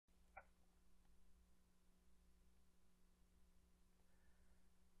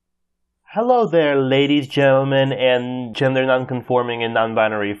Hello there, ladies, gentlemen, and gender non-conforming and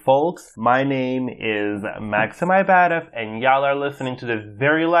non-binary folks. My name is Maxim Ibadev, and y'all are listening to the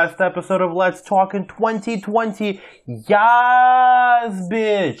very last episode of Let's Talk in 2020. Yas,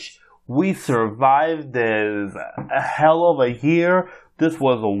 bitch! We survived this hell of a year. This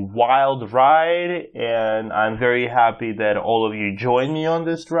was a wild ride, and I'm very happy that all of you joined me on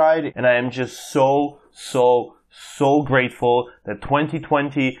this ride, and I am just so grateful that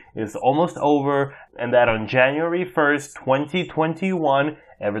 2020 is almost over and that on January 1st, 2021,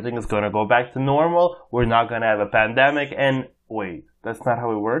 everything is going to go back to normal. We're not going to have a pandemic. And wait, that's not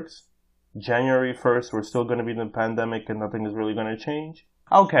how it works. January 1st, we're still going to be in the pandemic and nothing is really going to change.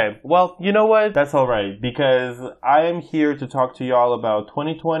 Okay, well, you know what? That's alright, because I am here to talk to y'all about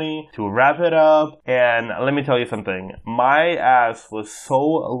 2020, to wrap it up, and let me tell you something. My ass was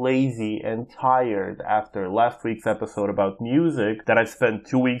so lazy and tired after last week's episode about music that I spent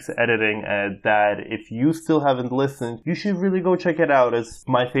 2 weeks editing, and that if you still haven't listened, you should really go check it out. It's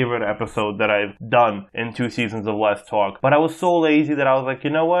my favorite episode that I've done in 2 seasons of Let's Talk. But I was so lazy that I was like, you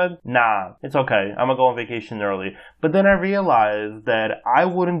know what? Nah, it's okay. I'm gonna go on vacation early. But then I realized that I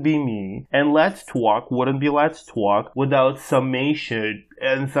wouldn't be me, and Let's Talk wouldn't be Let's Talk without summation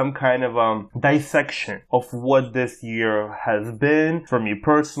and some kind of dissection of what this year has been for me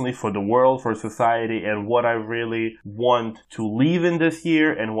personally, for the world, for society, and what I really want to leave in this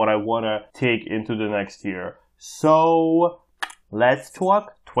year and what I want to take into the next year. So, Let's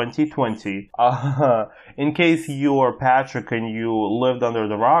Talk 2020. In case you're Patrick and you lived under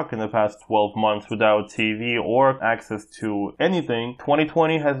the rock in the past 12 months without TV or access to anything,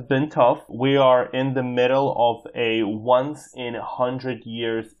 2020 has been tough. We are in the middle of a once-in-100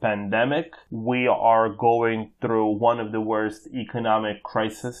 years pandemic. We are going through one of the worst economic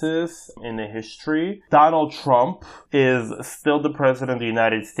crises in the history. Donald Trump is still the president of the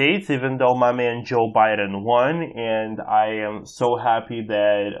United States, even though my man Joe Biden won, and I am so happy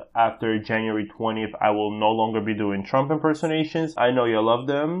that after January 20th, I will no longer be doing Trump impersonations. I know you love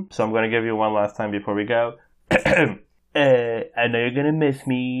them, so I'm going to give you one last time before we go. I know you're going to miss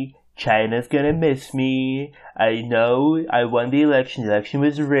me. China's going to miss me. I know I won the election. The election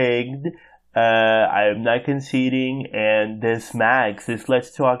was rigged. I am not conceding. And this Max, this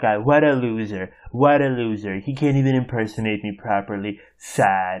Let's Talk guy, what a loser. What a loser. He can't even impersonate me properly.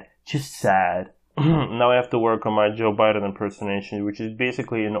 Sad. Just sad. Now I have to work on my Joe Biden impersonation, which is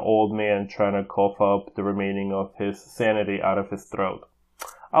basically an old man trying to cough up the remaining of his sanity out of his throat.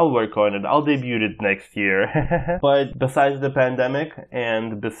 I'll work on it. I'll debut it next year. But besides the pandemic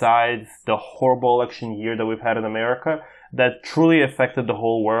and besides the horrible election year that we've had in America, that truly affected the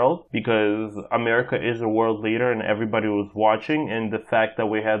whole world because America is a world leader and everybody was watching, and the fact that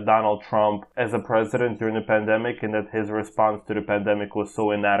we had Donald Trump as a president during the pandemic and that his response to the pandemic was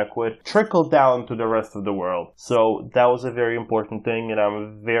so inadequate trickled down to the rest of the world. So that was a very important thing, and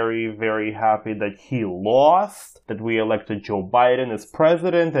I'm very happy that he lost, that we elected Joe Biden as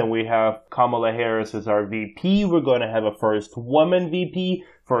president and we have Kamala Harris as our VP. We're going to have a first woman VP,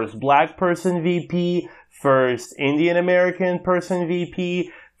 first black person VP, first Indian American person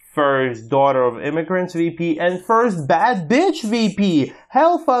VP, first daughter of immigrants VP, and first bad bitch VP.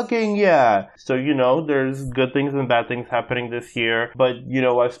 Hell fucking yeah. So, there's good things and bad things happening this year. But,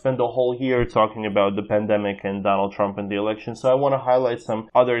 I've spent the whole year talking about the pandemic and Donald Trump and the election. So I want to highlight some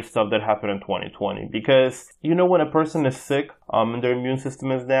other stuff that happened in 2020. Because, when a person is sick, and their immune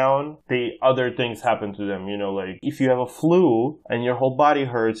system is down, other things happen to them. Like if you have a flu and your whole body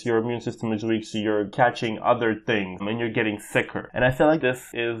hurts, your immune system is weak, so you're catching other things and you're getting sicker. And I feel like this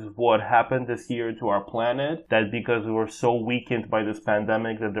is what happened this year to our planet, that because we were so weakened by this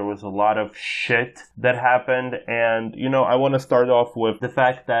pandemic that there was a lot of shit that happened. And, I want to start off with the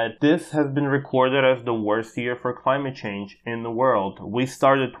fact that this has been recorded as the worst year for climate change in the world. We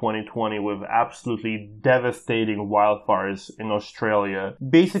started 2020 with absolutely devastating wildfires in Australia.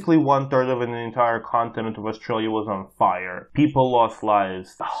 Basically 1/3 of an entire continent of Australia was on fire. People lost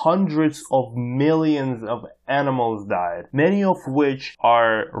lives. Hundreds of millions of animals died, many of which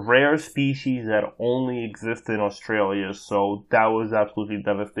are rare species that only exist in Australia, so that was absolutely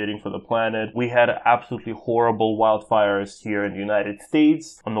devastating for the planet. We had absolutely horrible wildfires here in the United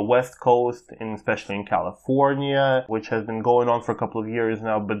States, on the West Coast, and especially in California, which has been going on for a couple of years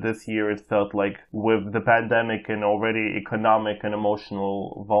now, but this year it felt like with the pandemic and already economic and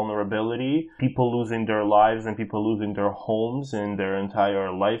emotional vulnerability, people losing their lives and people losing their homes and their entire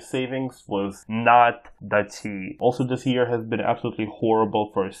life savings was not the tea. Also, this year has been absolutely horrible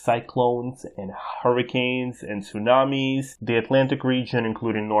for cyclones and hurricanes and tsunamis. The Atlantic region region,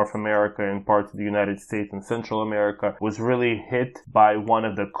 including North America and parts of the United States and Central America, was really hit by one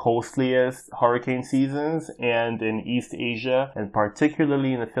of the costliest hurricane seasons. And in East Asia, and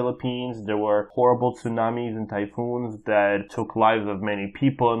particularly in the Philippines, there were horrible tsunamis and typhoons that took lives of many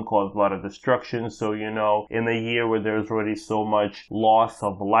people and caused a lot of destruction. So, in a year where there's already so much loss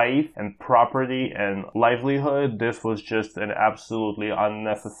of life and property and livelihood, this was just an absolutely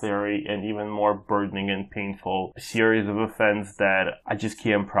unnecessary and even more burdening and painful series of events that I just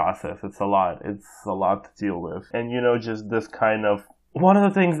can't process. It's a lot to deal with. And just this kind of, one of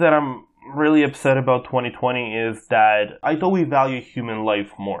the things that I'm really upset about 2020 is that I thought we value human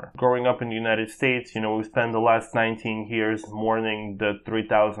life more. Growing up in the United States, we spent the last 19 years mourning the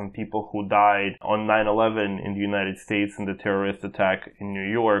 3,000 people who died on 9/11 in the United States in the terrorist attack in New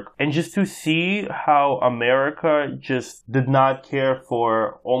York. And just to see how America just did not care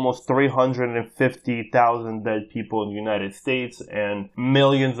for almost 350,000 dead people in the United States and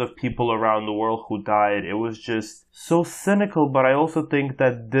millions of people around the world who died, it was just so cynical. But I also think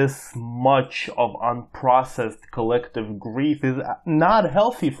that this much of unprocessed collective grief is not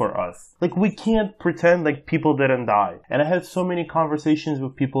healthy for us. Like, we can't pretend like people didn't die. And I had so many conversations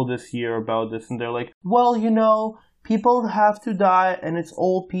with people this year about this, and they're like, well, people have to die, and it's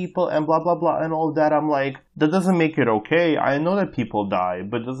old people, and blah, blah, blah, and all that. I'm like, that doesn't make it okay. I know that people die,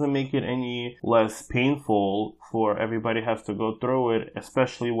 but it doesn't make it any less painful for everybody has to go through it,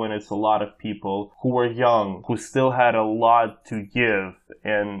 especially when it's a lot of people who were young, who still had a lot to give.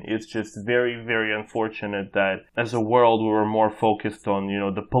 And it's just very, very unfortunate that as a world we were more focused on,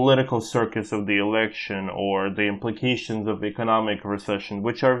 the political circus of the election or the implications of economic recession,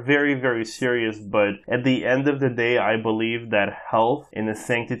 which are very, very serious. But at the end of the day, I believe that health and the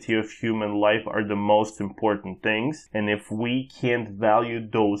sanctity of human life are the most important things. And if we can't value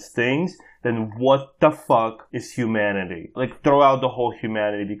those things, then what the fuck is humanity? Like, throw out the whole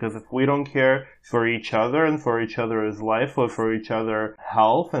humanity, because if we don't care for each other and for each other's life or for each other's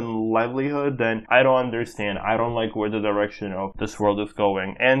health and livelihood, then I don't understand. I don't like where the direction of this world is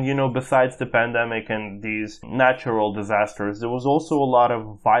going. And, besides the pandemic and these natural disasters, there was also a lot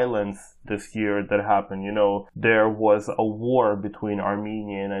of violence this year that happened. There was a war between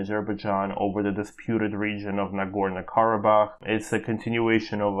Armenia and Azerbaijan over the disputed region of Nagorno-Karabakh. It's a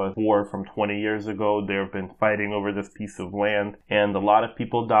continuation of a war from 20 years ago. They've been fighting over this piece of land, and a lot of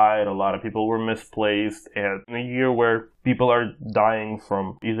people died, a lot of people were misplaced, and in a year where people are dying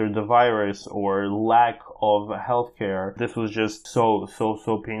from either the virus or lack of healthcare, this was just so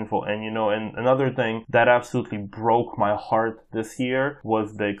painful. And and another thing that absolutely broke my heart this year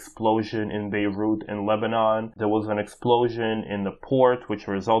was the explosion in Beirut in Lebanon. There was an explosion in the port which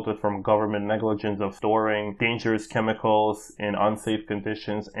resulted from government negligence of storing dangerous chemicals in unsafe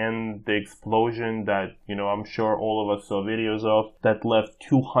conditions, and the explosion that I'm sure all of us saw videos of, that left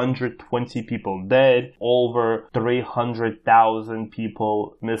 220 people dead, over 300,000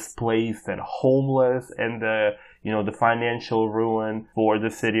 people misplaced and homeless, and the financial ruin for the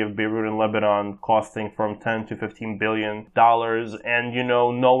city of Beirut in Lebanon, costing from 10 to $15 billion.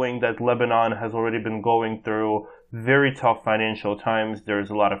 And, knowing that Lebanon has already been going through very tough financial times, there's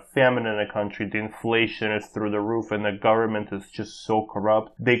a lot of famine in the country, the inflation is through the roof, and the government is just so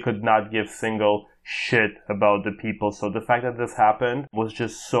corrupt. They could not give single shit about the people. So the fact that this happened was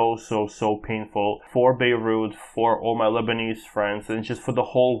just so painful for Beirut, for all my Lebanese friends, and just for the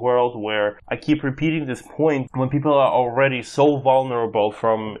whole world, where I keep repeating this point, when people are already so vulnerable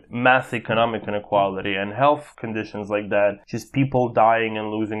from mass economic inequality and health conditions like that, just people dying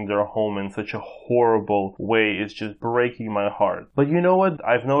and losing their home in such a horrible way is just breaking my heart. But you know what?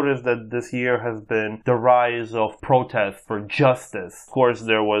 I've noticed that this year has been the rise of protests for justice. Of course,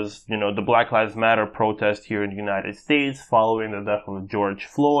 there was, the Black Lives Matter protest here in the United States following the death of George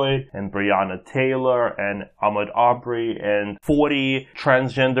Floyd and Breonna Taylor and Ahmaud Arbery and 40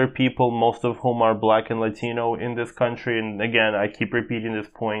 transgender people, most of whom are Black and Latino in this country. And again, I keep repeating this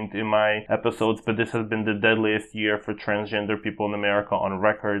point in my episodes, but this has been the deadliest year for transgender people in America on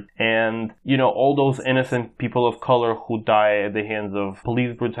record. And, all those innocent people of color who die at the hands of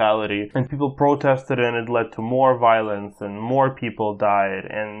police brutality, and people protested, and it led to more violence and more people died,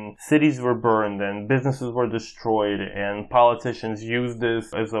 and cities were burned and businesses were destroyed, and politicians used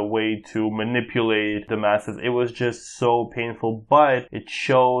this as a way to manipulate the masses. It was just so painful, but it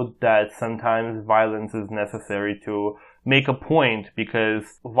showed that sometimes violence is necessary to make a point, because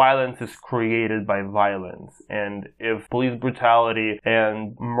violence is created by violence. And if police brutality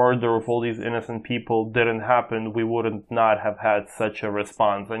and murder of all these innocent people didn't happen, we wouldn't not have had such a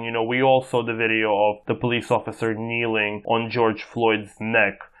response. And we all saw the video of the police officer kneeling on George Floyd's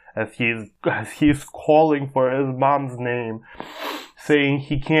neck as he's calling for his mom's name. saying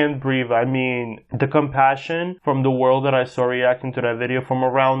he can't breathe. I mean, the compassion from the world that I saw reacting to that video from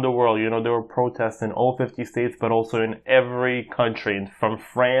around the world. They were protests in all 50 states, but also in every country, from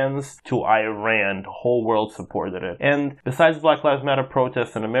France to Iran. The whole world supported it. And besides Black Lives Matter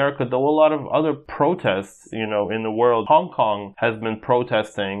protests in America, there were a lot of other protests, in the world. Hong Kong has been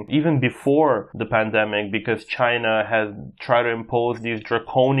protesting even before the pandemic because China has tried to impose these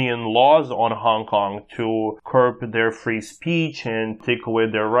draconian laws on Hong Kong to curb their free speech and take away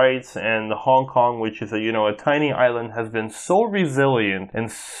their rights. And Hong Kong, which is a tiny island, has been so resilient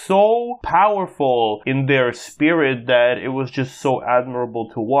and so powerful in their spirit that it was just so admirable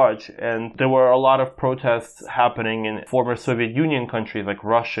to watch. And there were a lot of protests happening in former Soviet Union countries like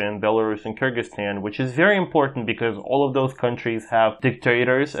Russia and Belarus and Kyrgyzstan, which is very important because all of those countries have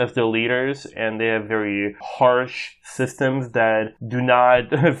dictators as their leaders, and they have very harsh systems that do not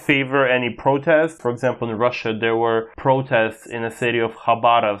favor any protest. For example, in Russia, there were protests in the city of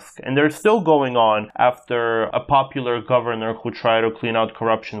Khabarovsk, and they're still going on after a popular governor who tried to clean out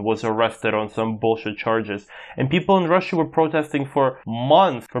corruption was arrested on some bullshit charges. And people in Russia were protesting for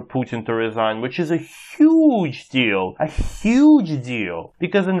months for Putin to resign, which is a huge deal. A huge deal.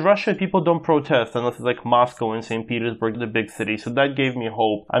 Because in Russia, people don't protest unless it's like Moscow and St. Petersburg, the big cities. So that gave me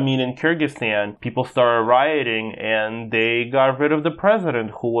hope. I mean, in Kyrgyzstan, people started rioting and they got rid of the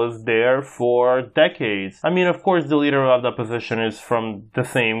president who was there for decades. I mean, of course, the leader of the opposition is from the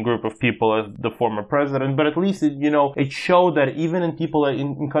same group of people as the former president, but at least it showed that even in people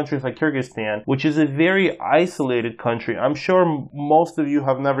in countries like Kyrgyzstan, which is a very isolated country, I'm sure most of you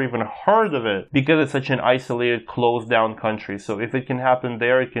have never even heard of it because it's such an isolated, closed down country. So if it can happen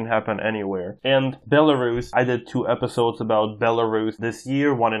there, it can happen anywhere. And Belarus, I did 2 episodes about Belarus this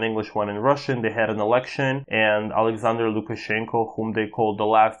year, one in English, one in Russian. They had an election, and Alexander Lukashenko, whom they called the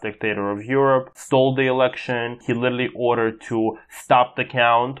last dictator of Europe, stole the election. He literally ordered to stop the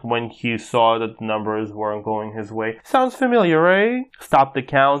count when he saw that the numbers weren't going his way. Sounds familiar, right? Stop the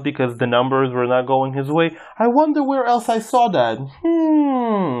count because the numbers were not going his way. I wonder where else I saw that.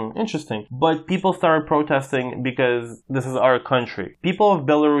 Interesting. But people started protesting because this is our country. People of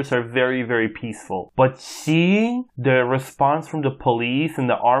Belarus are very, very peaceful. But seeing the response from the police and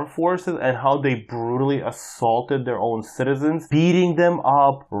the armed forces and how they brutally assaulted their own citizens, beating them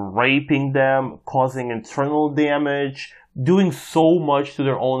up, raping them, causing internal damage, doing so much to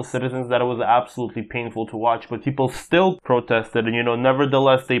their own citizens that it was absolutely painful to watch, but people still protested and,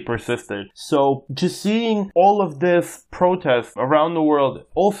 nevertheless they persisted. So just seeing all of this protest around the world,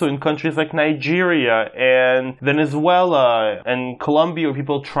 also in countries like Nigeria and Venezuela and Colombia, where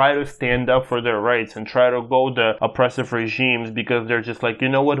people try to stand up for their rights and try to go the oppressive regimes because they're just like,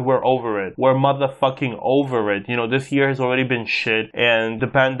 we're over it. We're motherfucking over it. This year has already been shit, and the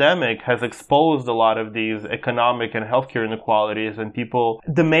pandemic has exposed a lot of these economic and healthcare inequalities, and people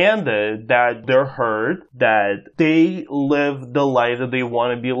demanded that they're heard, that they live the life that they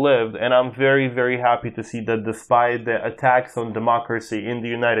want to be lived. And I'm very, very happy to see that despite the attacks on democracy in the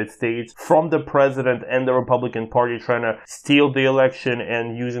United States from the president and the Republican Party trying to steal the election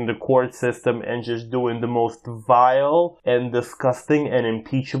and using the court system and just doing the most vile and disgusting and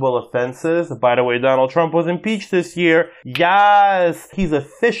impeachable offenses. By the way, Donald Trump was impeached this year. Yes! He's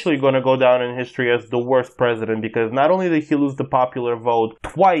officially going to go down in history as the worst president because not only did he lose the popular vote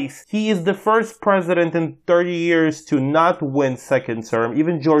twice, he is the first president in 30 years to not win second term.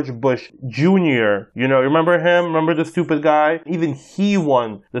 Even George Bush Jr., remember him? Remember the stupid guy? Even he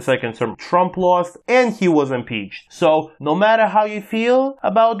won the second term. Trump lost and he was impeached. So no matter how you feel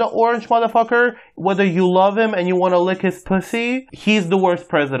about the orange motherfucker, whether you love him and you want to lick his pussy, he's the worst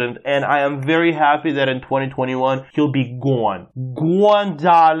president. And I am very happy that in 2021, he'll be gone. Gone,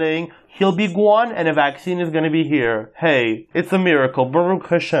 darling. He'll be gone and a vaccine is going to be here. Hey, it's a miracle. Baruch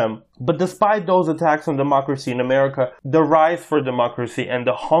Hashem. But despite those attacks on democracy in America, the rise for democracy and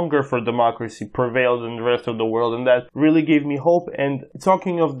the hunger for democracy prevailed in the rest of the world, and that really gave me hope. And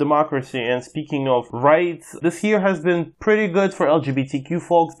talking of democracy and speaking of rights, this year has been pretty good for LGBTQ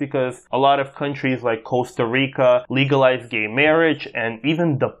folks because a lot of countries like Costa Rica legalized gay marriage, and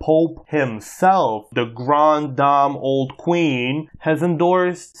even the Pope himself, the Grand Dame Old Queen, has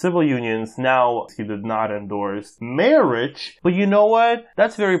endorsed civil unions. Now, he did not endorse marriage, but you know what?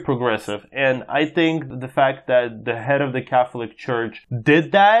 That's very progressive. And I think the fact that the head of the Catholic Church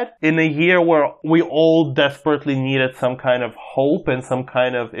did that in a year where we all desperately needed some kind of hope and some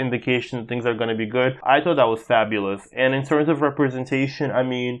kind of indication that things are going to be good, I thought that was fabulous. And in terms of representation, I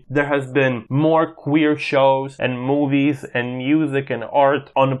mean, there has been more queer shows and movies and music and art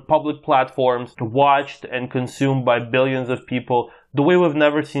on public platforms watched and consumed by billions of people the way we've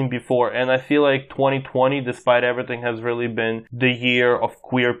never seen before. And I feel like 2020, despite everything, has really been the year of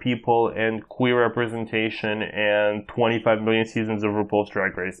queer people and queer representation and 25 million seasons of RuPaul's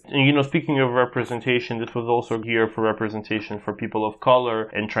Drag Race. And, you know, speaking of representation, this was also a year for representation for people of color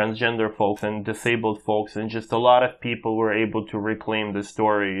and transgender folks and disabled folks, and just a lot of people were able to reclaim the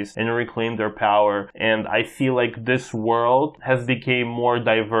stories and reclaim their power. And I feel like this world has become more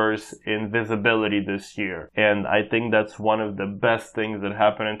diverse in visibility this year. And I think that's one of the best things that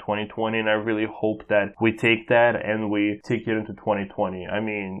happened in 2020, and I really hope that we take that and we take it into 2020. I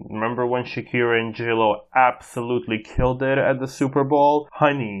mean, remember when Shakira and J-Lo absolutely killed it at the Super Bowl?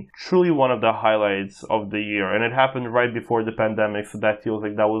 Honey, truly one of the highlights of the year. And it happened right before the pandemic, so that feels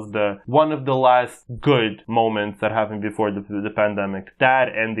like that was one of the last good moments that happened before the pandemic. That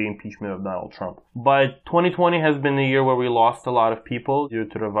and the impeachment of Donald Trump. But 2020 has been a year where we lost a lot of people due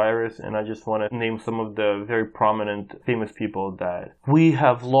to the virus, and I just want to name some of the very prominent, famous people that we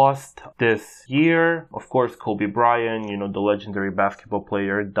have lost this year. Of course, Kobe Bryant, you know, the legendary basketball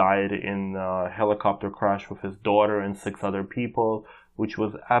player, died in a helicopter crash with his daughter and 6 other people, which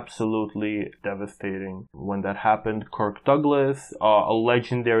was absolutely devastating when that happened. Kirk Douglas, a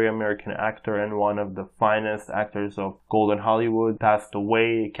legendary American actor and one of the finest actors of Golden Hollywood, passed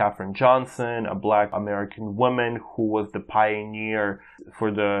away. Katherine Johnson, a Black American woman who was the pioneer for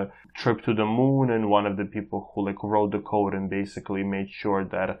the trip to the moon and one of the people who wrote the code and basically made sure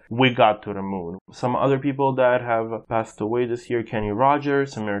that we got to the moon. Some other people that have passed away this year: Kenny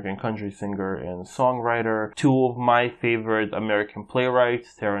Rogers, American country singer and songwriter. 2 of my favorite American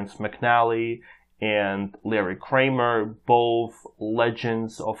playwrights, Terrence McNally and Larry Kramer, both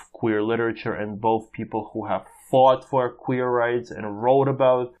legends of queer literature and both people who have fought for queer rights and wrote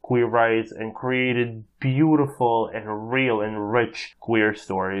about queer rights and created beautiful and real and rich queer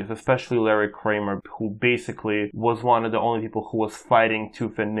stories, especially Larry Kramer, who basically was one of the only people who was fighting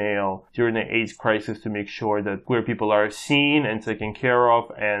tooth and nail during the AIDS crisis to make sure that queer people are seen and taken care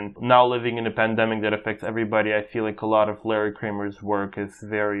of. And now living in a pandemic that affects everybody, I feel like a lot of Larry Kramer's work is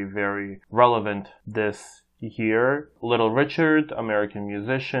very, very relevant this year. Little Richard, American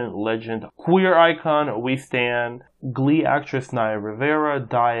musician, legend, queer icon, we stand. Glee actress Naya Rivera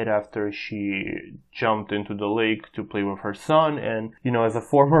died after she jumped into the lake to play with her son. And, you know, as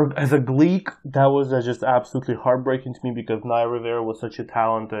a Gleek, that was just absolutely heartbreaking to me, because Naya Rivera was such a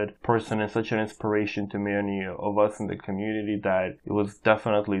talented person and such an inspiration to many of us in the community that it was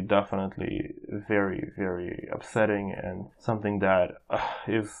definitely very, very upsetting, and something that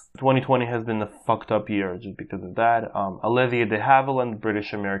is 2020 has been a fucked up year just because of that. Olivia de Havilland,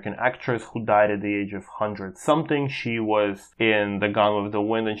 British American actress who died at the age of 100-something. She was in The Gone with the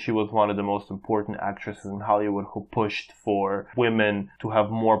Wind, and she was one of the most important actresses in Hollywood who pushed for women to have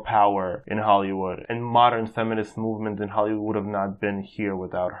more power in Hollywood. And modern feminist movement in Hollywood would have not been here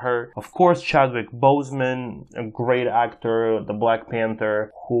without her. Of course, Chadwick Boseman, a great actor, the Black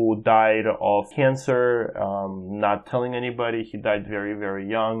Panther, who died of cancer, not telling anybody. He died very, very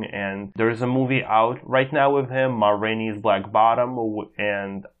young. And there's a movie out right now with him, Ma Rainey's Black Bottom,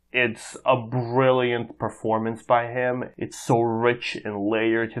 and it's a brilliant performance by him. It's so rich and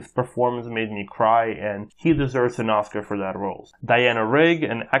layered. His performance made me cry, and he deserves an Oscar for that role. Diana Rigg,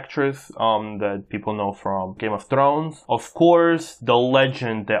 an actress that people know from Game of Thrones. Of course, the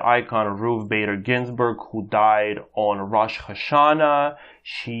legend, the icon Ruth Bader Ginsburg, who died on Rosh Hashanah.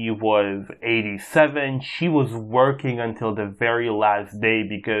 She was 87. She was working until the very last day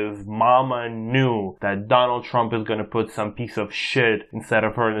because Mama knew that Donald Trump is going to put some piece of shit instead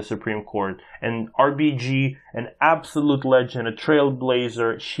of her in the Supreme Court. And RBG, an absolute legend, a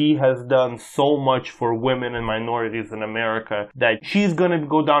trailblazer, she has done so much for women and minorities in America that she's going to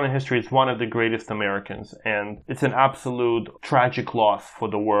go down in history as one of the greatest Americans. And it's an absolute tragic loss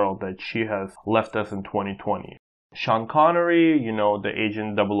for the world that she has left us in 2020. Sean Connery, you know, the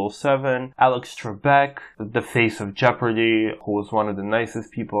agent 007, Alex Trebek, the face of Jeopardy, who was one of the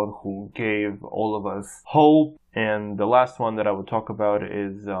nicest people who gave all of us hope. And the last one that I would talk about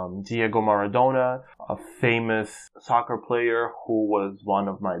is Diego Maradona, a famous soccer player who was one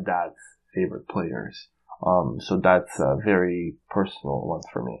of my dad's favorite players. So that's a very personal one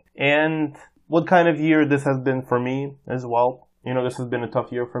for me. And what kind of year this has been for me as well. You know, this has been a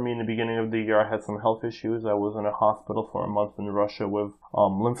tough year for me. In the beginning of the year, I had some health issues. I was in a hospital for a month in Russia with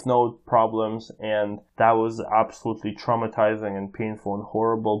lymph node problems, and that was absolutely traumatizing and painful and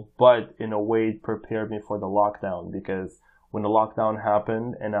horrible, but in a way it prepared me for the lockdown, because when the lockdown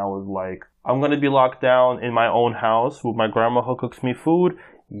happened and I was like, I'm going to be locked down in my own house with my grandma who cooks me food,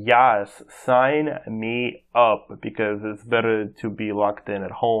 Yes, sign me up, because it's better to be locked in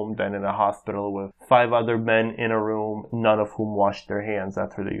at home than in a hospital with 5 other men in a room, none of whom washed their hands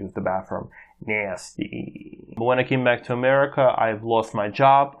after they used the bathroom. Nasty. When I came back to America, I've lost my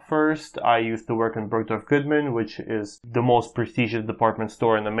job first. I used to work in Bergdorf Goodman, which is the most prestigious department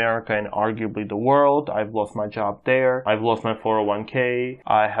store in America and arguably the world. I've lost my job there. I've lost my 401k.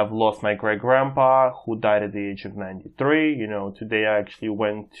 I have lost my great-grandpa, who died at the age of 93. You know, today I actually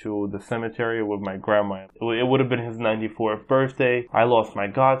went to the cemetery with my grandma. It would have been his 94th birthday. I lost my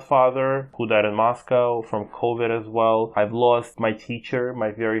godfather, who died in Moscow from COVID as well. I've lost my teacher,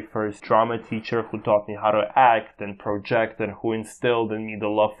 my very first drama teacher, who taught me how to act and project, and who instilled in me the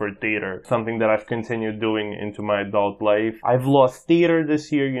love for theater, something that I've continued doing into my adult life. I've lost theater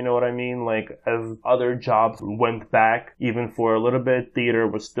this year, you know what I mean? Like, as other jobs went back, even for a little bit, theater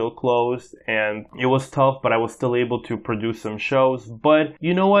was still closed, and it was tough, but I was still able to produce some shows. But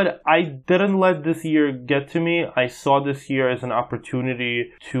you know what? I didn't let this year get to me. I saw this year as an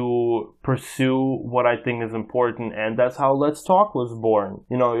opportunity to pursue what I think is important, and that's how Let's Talk was born.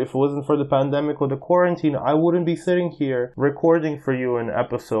 You know, if it wasn't for the pandemic or the quarantine, I wouldn't be sitting here recording for you an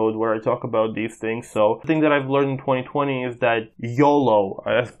episode where I talk about these things. So the thing that I've learned in 2020 is that YOLO,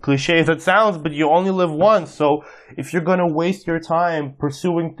 as cliche as it sounds, but you only live once. So if you're gonna waste your time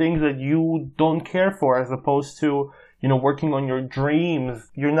pursuing things that you don't care for, as opposed to, you know, working on your dreams,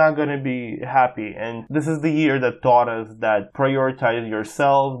 you're not going to be happy. And this is the year that taught us that prioritize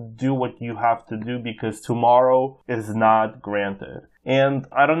yourself, do what you have to do, because tomorrow is not granted. And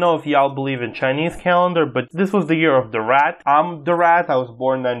I don't know if y'all believe in Chinese calendar, but this was the year of the rat. I'm the rat. I was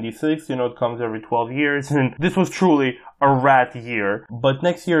born 96. You know, it comes every 12 years. And this was truly a rat year. But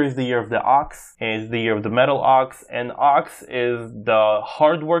next year is the year of the ox. And it's the year of the metal ox. And ox is the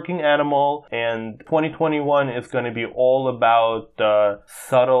hardworking animal. And 2021 is going to be all about the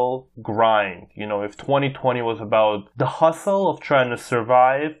subtle grind. You know, if 2020 was about the hustle of trying to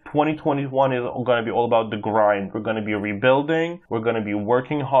survive, 2021 is going to be all about the grind. We're going to be rebuilding. We're going to be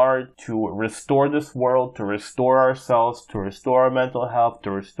working hard to restore this world, to restore ourselves, to restore our mental health,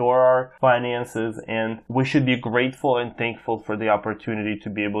 to restore our finances, and we should be grateful and thankful for the opportunity to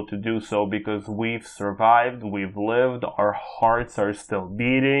be able to do so, because we've survived, we've lived, our hearts are still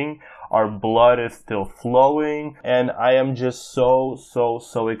beating, our blood is still flowing, and I am just so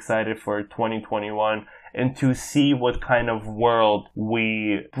excited for 2021. And to see what kind of world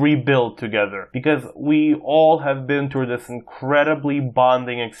we rebuild together. Because we all have been through this incredibly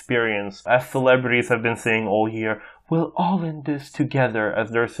bonding experience. As celebrities have been saying all year, we're all in this together,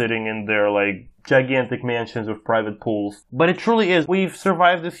 as they're sitting in their, like, gigantic mansions with private pools. But it truly is. We've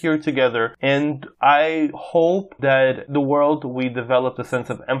survived this year together, and I hope that the world, we developed a sense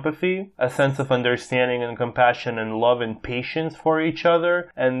of empathy, a sense of understanding and compassion and love and patience for each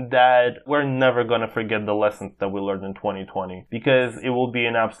other, and that we're never going to forget the lessons that we learned in 2020, because it will be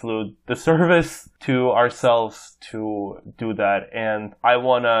an absolute disservice to ourselves to do that. And I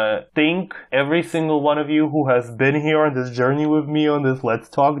want to thank every single one of you who has been here on this journey with me, on this Let's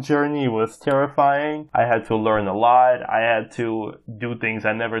Talk journey. It was terrifying. I had to learn a lot. I had to do things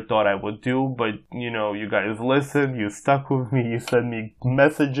I never thought I would do, but you know, you guys listened, you stuck with me, you sent me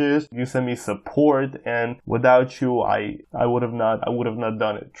messages, you sent me support, and without you, I would have not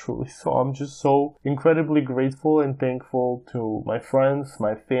done it, truly. So I'm just so incredibly grateful and thankful to my friends,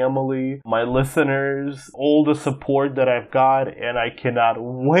 my family, my listeners, all the support that I've got, and I cannot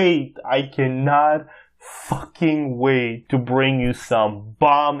fucking wait to bring you some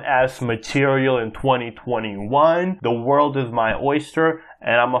bomb-ass material in 2021. The world is my oyster,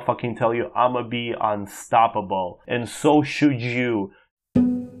 and I'ma fucking tell you, I'ma be unstoppable. And so should you.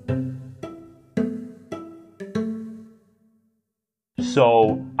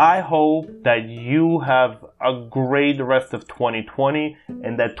 So I hope that you have a great rest of 2020,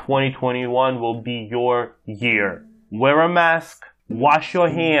 and that 2021 will be your year. Wear a mask, wash your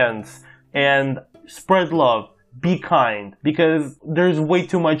hands, and spread love. Be kind, because there's way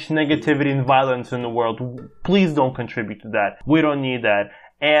too much negativity and violence in the world. Please don't contribute to that. We don't need that.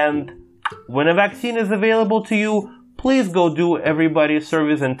 And when a vaccine is available to you, please go do everybody a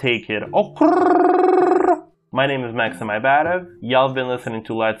service and take it. My name is Maxim Ibadev. Y'all have been listening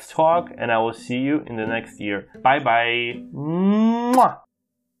to Let's Talk, and I will see you in the next year. Bye bye. Mwah!